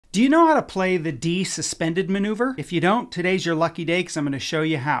Do you know how to play the D suspended maneuver? If you don't, today's your lucky day because I'm going to show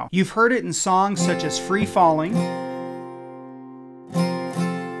you how. You've heard it in songs such as Free Falling,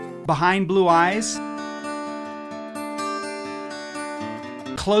 Behind Blue Eyes,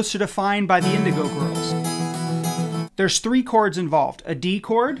 Closer to Fine by the Indigo Girls. There's 3 chords involved: a D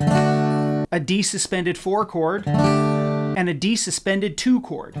chord, a D suspended 4 chord, and a D suspended 2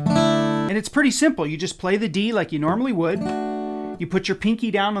 chord. And it's pretty simple. You just play the D like you normally would. You put your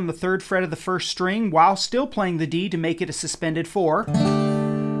pinky down on the 3rd fret of the 1st string while still playing the D to make it a suspended 4.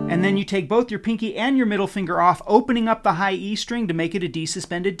 And then you take both your pinky and your middle finger off, opening up the high E string to make it a D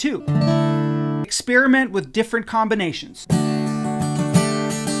suspended 2. Experiment with different combinations.